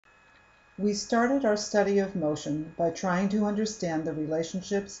We started our study of motion by trying to understand the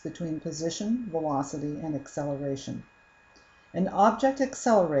relationships between position, velocity, and acceleration. An object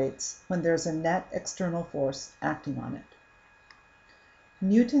accelerates when there's a net external force acting on it.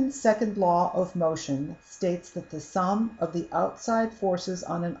 Newton's second law of motion states that the sum of the outside forces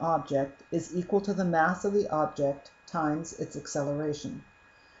on an object is equal to the mass of the object times its acceleration.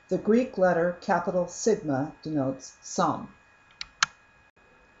 The Greek letter capital sigma denotes sum.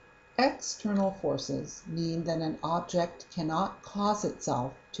 External forces mean that an object cannot cause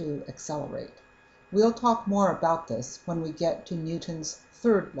itself to accelerate. We'll talk more about this when we get to Newton's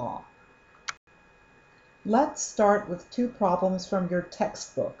third law. Let's start with two problems from your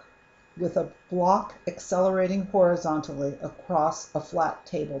textbook, with a block accelerating horizontally across a flat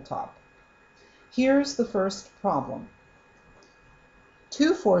tabletop. Here's the first problem.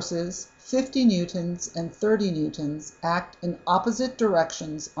 Two forces, 50 newtons and 30 newtons, act in opposite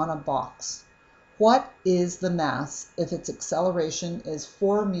directions on a box. What is the mass if its acceleration is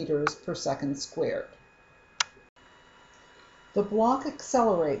 4 meters per second squared? The block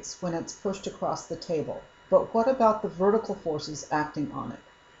accelerates when it's pushed across the table, but what about the vertical forces acting on it?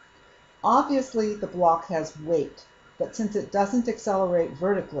 Obviously, the block has weight, but since it doesn't accelerate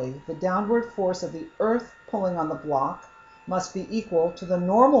vertically, the downward force of the earth pulling on the block must be equal to the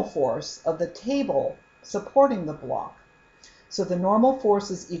normal force of the table supporting the block. So the normal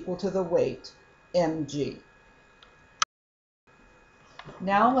force is equal to the weight, mg.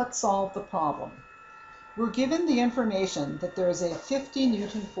 Now let's solve the problem. We're given the information that there is a 50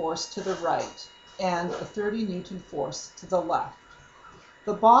 Newton force to the right and a 30 Newton force to the left.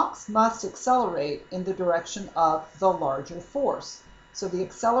 The box must accelerate in the direction of the larger force. So the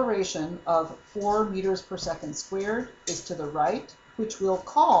acceleration of 4 meters per second squared is to the right, which we'll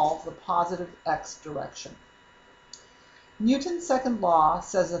call the positive x direction. Newton's second law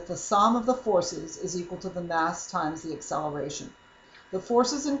says that the sum of the forces is equal to the mass times the acceleration. The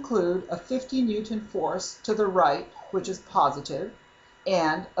forces include a 50 Newton force to the right, which is positive,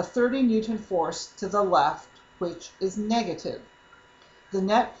 and a 30 Newton force to the left, which is negative. The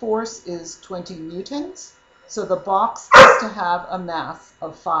net force is 20 newtons. So the box has to have a mass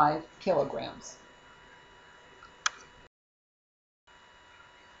of 5 kilograms.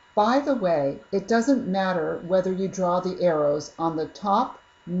 By the way, it doesn't matter whether you draw the arrows on the top,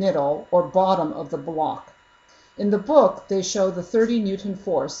 middle, or bottom of the block. In the book, they show the 30 Newton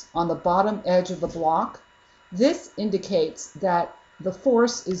force on the bottom edge of the block. This indicates that the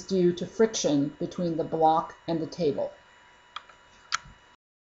force is due to friction between the block and the table.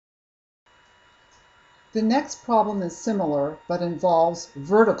 The next problem is similar, but involves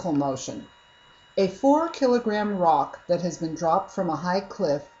vertical motion. A 4-kilogram rock that has been dropped from a high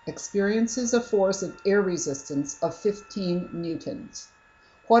cliff experiences a force of air resistance of 15 newtons.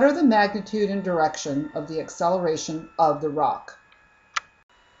 What are the magnitude and direction of the acceleration of the rock?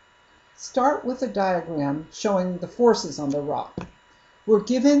 Start with a diagram showing the forces on the rock. We're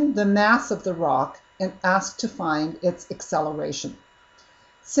given the mass of the rock and asked to find its acceleration.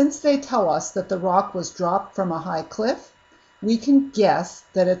 Since they tell us that the rock was dropped from a high cliff, we can guess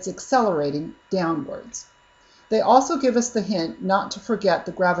that it's accelerating downwards. They also give us the hint not to forget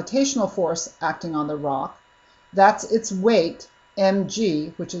the gravitational force acting on the rock. That's its weight,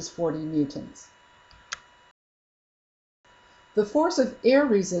 mg, which is 40 newtons. The force of air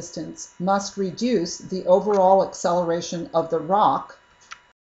resistance must reduce the overall acceleration of the rock.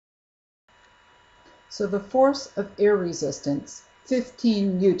 So the force of air resistance,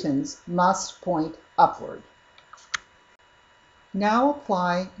 15 newtons, must point upward. Now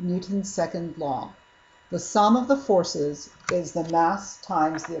apply Newton's second law. The sum of the forces is the mass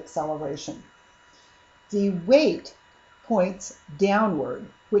times the acceleration. The weight points downward,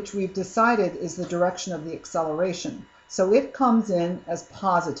 which we've decided is the direction of the acceleration, so it comes in as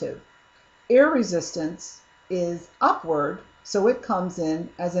positive. Air resistance is upward, so it comes in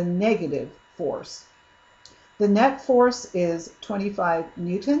as a negative force. The net force is 25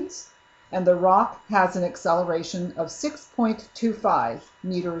 newtons, and the rock has an acceleration of 6.25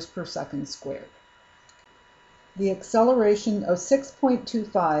 meters per second squared. The acceleration of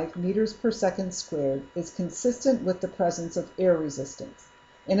 6.25 meters per second squared is consistent with the presence of air resistance.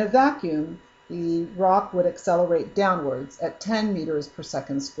 In a vacuum, the rock would accelerate downwards at 10 meters per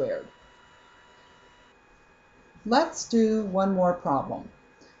second squared. Let's do one more problem.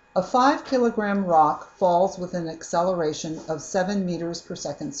 A 5-kilogram rock falls with an acceleration of 7 meters per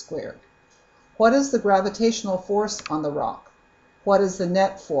second squared. What is the gravitational force on the rock? What is the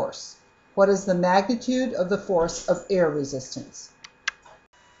net force? What is the magnitude of the force of air resistance?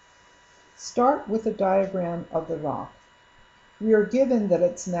 Start with a diagram of the rock. We are given that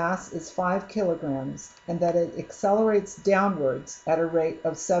its mass is 5 kilograms and that it accelerates downwards at a rate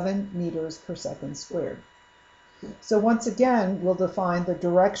of 7 meters per second squared. So once again, we'll define the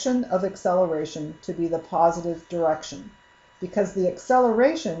direction of acceleration to be the positive direction, because the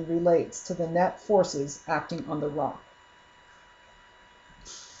acceleration relates to the net forces acting on the rock.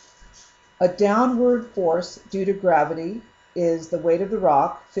 A downward force due to gravity is the weight of the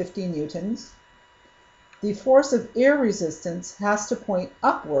rock, 50 newtons. The force of air resistance has to point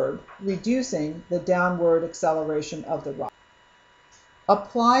upward, reducing the downward acceleration of the rock.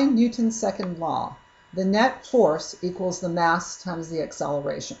 Apply Newton's second law. The net force equals the mass times the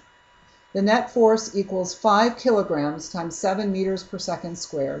acceleration. The net force equals 5 kilograms times 7 meters per second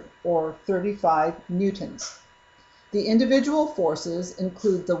squared, or 35 newtons. The individual forces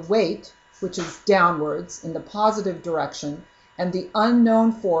include the weight, which is downwards in the positive direction, and the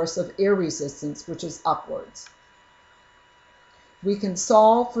unknown force of air resistance, which is upwards. We can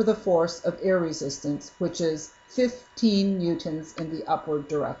solve for the force of air resistance, which is 15 newtons in the upward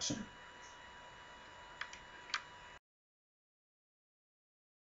direction.